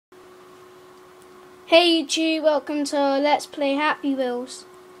Hey YouTube, welcome to Let's Play Happy Wheels.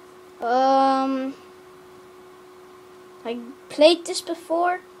 I played this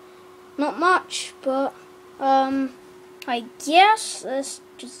before, not much, but I guess let's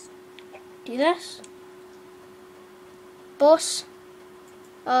just do this. Boss.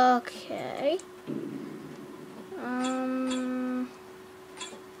 Okay.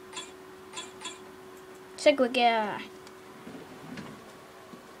 Segregator.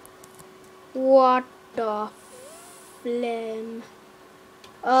 What the flame?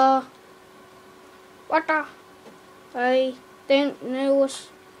 What the? I don't know what's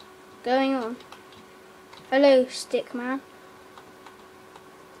going on. Hello, Stickman.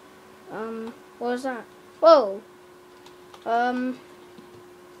 What was that? Whoa. Whoa!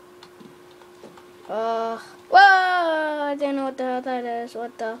 I don't know what the hell that is.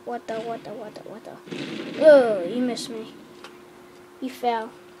 What the? Oh, you missed me. You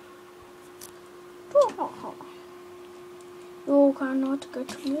fell. You cannot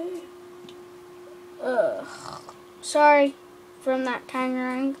get me. Sorry from that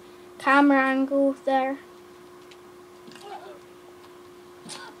camera angle there.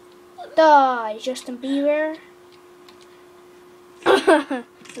 Die, Justin Bieber.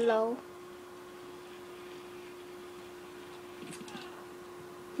 Low.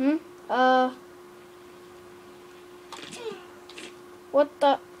 What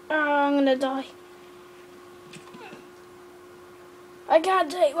the? I'm gonna die. I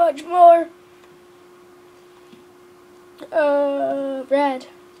can't take much more. Red.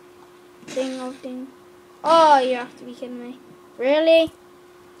 Ding. Oh, you have to be kidding me. Really?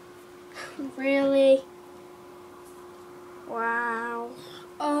 Really? Wow.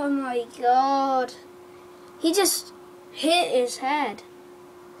 Oh my god. He just hit his head.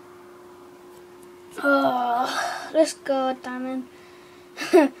 Oh, let's go, damn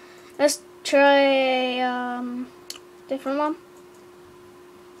it. Let's try different one.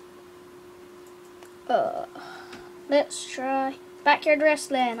 Let's try Backyard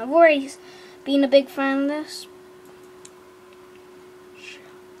Wrestling. I've already been a big fan of this.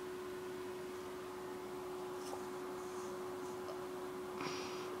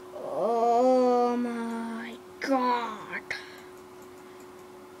 Oh my god.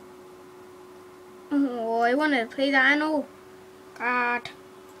 Oh, I wanted to play that, I know. God.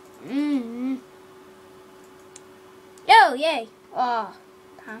 Yo, yay. Oh,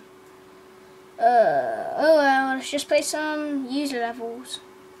 damn. Oh well, let's just play some user levels.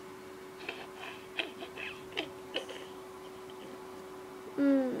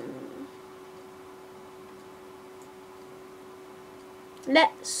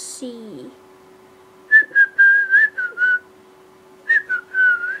 Let's see.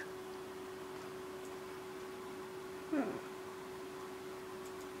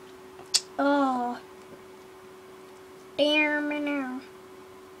 Oh, damn me now.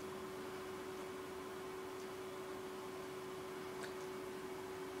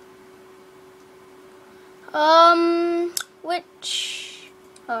 Which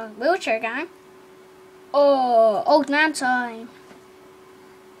wheelchair guy? Oh, old man time.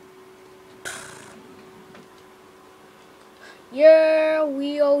 Yeah,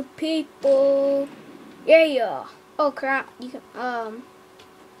 we old people. Yeah. Oh crap, you can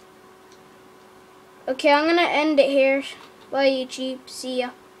okay, I'm gonna end it here. Bye YouTube, see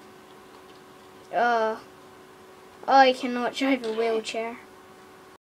ya. I cannot drive a wheelchair.